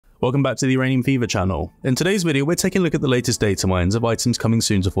Welcome back to the Uranium Fever channel. In today's video, we're taking a look at the latest data mines of items coming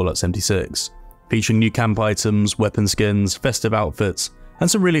soon to Fallout 76, featuring new camp items, weapon skins, festive outfits,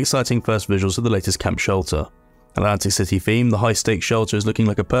 and some really exciting first visuals of the latest camp shelter. Atlantic City theme, the high-stakes shelter is looking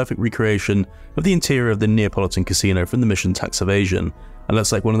like a perfect recreation of the interior of the Neapolitan casino from the mission Tax Evasion, and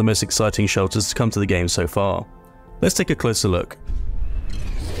looks like one of the most exciting shelters to come to the game so far. Let's take a closer look.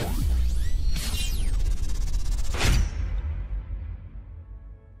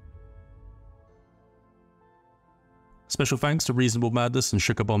 Special thanks to Reasonable Madness and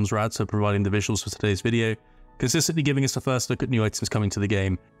Sugar Bombs Rad for providing the visuals for today's video, consistently giving us a first look at new items coming to the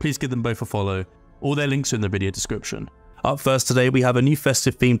game. Please give them both a follow. All their links are in the video description. Up first today, we have a new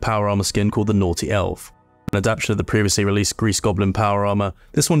festive themed power armor skin called the Naughty Elf. An adaptation of the previously released Grease Goblin power armor,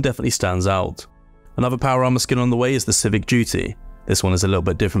 this one definitely stands out. Another power armor skin on the way is the Civic Duty. This one is a little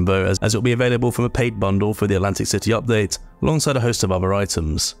bit different though, as it will be available from a paid bundle for the Atlantic City update, alongside a host of other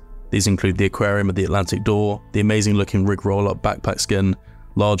items. These include the aquarium at the Atlantic door, the amazing looking rig roll-up backpack skin,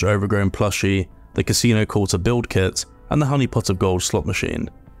 large overgrown plushie, the casino quarter build kit, and the honey pot of gold slot machine.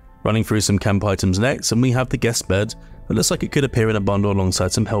 Running through some camp items next, and we have the guest bed that looks like it could appear in a bundle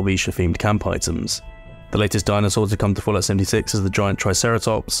alongside some Helvetia themed camp items. The latest dinosaur to come to Fallout 76 is the giant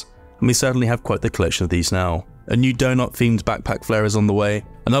Triceratops, and we certainly have quite the collection of these now. A new donut themed backpack flare is on the way.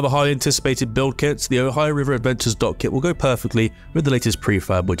 Another highly anticipated build kit, the Ohio River Adventures dock kit, will go perfectly with the latest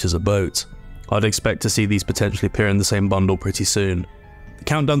prefab, which is a boat. I'd expect to see these potentially appear in the same bundle pretty soon. The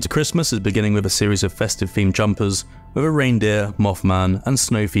countdown to Christmas is beginning with a series of festive themed jumpers with a reindeer, Mothman, and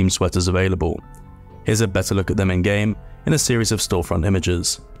snow themed sweaters available. Here's a better look at them in game in a series of storefront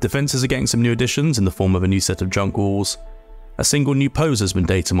images. Defenses are getting some new additions in the form of a new set of junk walls. A single new pose has been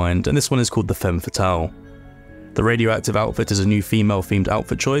data mined, and this one is called the Femme Fatale. The radioactive outfit is a new female themed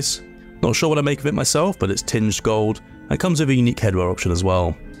outfit choice. Not sure what I make of it myself, but it's tinged gold and comes with a unique headwear option as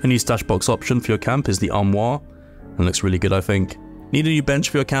well. A new stash box option for your camp is the armoire, and looks really good I think. Need a new bench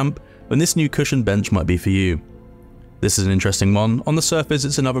for your camp? Then this new cushioned bench might be for you. This is an interesting one. On the surface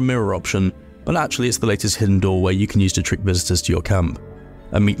it's another mirror option, but actually it's the latest hidden doorway you can use to trick visitors to your camp.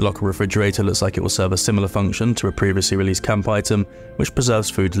 A meat locker refrigerator looks like it will serve a similar function to a previously released camp item, which preserves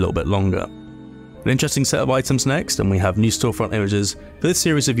food a little bit longer. An interesting set of items next, and we have new storefront images for this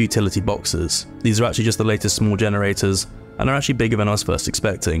series of utility boxes. These are actually just the latest small generators, and are actually bigger than I was first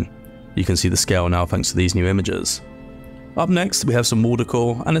expecting. You can see the scale now thanks to these new images. Up next we have some wall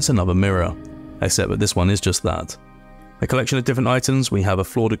decor, and it's another mirror, except that this one is just that. A collection of different items, we have a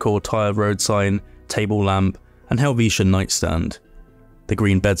floor decor tire road sign, table lamp, and Helvetia nightstand. The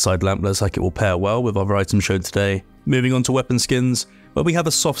green bedside lamp looks like it will pair well with other items shown today. Moving on to weapon skins, where we have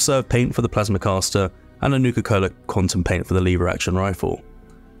a soft serve paint for the plasma caster and a Nuka-Cola quantum paint for the lever action rifle.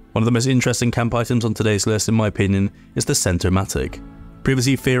 One of the most interesting camp items on today's list in my opinion is the Centomatic.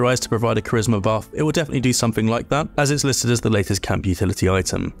 Previously theorized to provide a charisma buff, it will definitely do something like that, as it's listed as the latest camp utility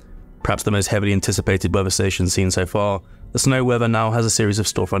item. Perhaps the most heavily anticipated weather station seen so far, the Snow Weather now has a series of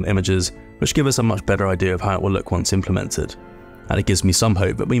storefront images which give us a much better idea of how it will look once implemented. And it gives me some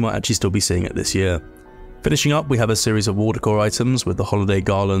hope that we might actually still be seeing it this year. Finishing up, we have a series of wall decor items with the holiday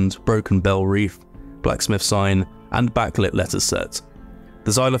garland, broken bell wreath, blacksmith sign, and backlit letters set.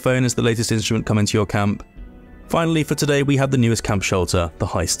 The xylophone is the latest instrument coming to your camp. Finally, for today, we have the newest camp shelter, the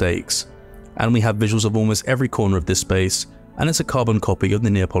High Stakes. And we have visuals of almost every corner of this space, and it's a carbon copy of the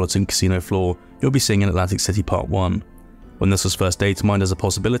Neapolitan casino floor you'll be seeing in Atlantic City Part 1. When this was first data mined as a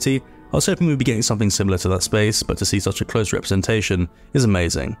possibility, I was hoping we'd be getting something similar to that space, but to see such a close representation is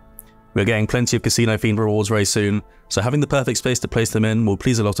amazing. We're getting plenty of casino themed rewards very soon, so having the perfect space to place them in will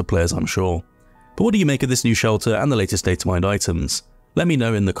please a lot of players I'm sure. But what do you make of this new shelter and the latest data mined items? Let me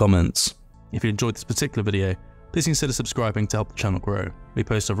know in the comments. If you enjoyed this particular video, please consider subscribing to help the channel grow. We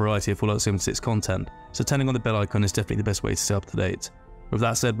post a variety of Fallout 76 content, so turning on the bell icon is definitely the best way to stay up to date. With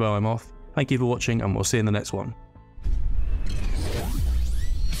that said, well, I'm off. Thank you for watching and we'll see you in the next one.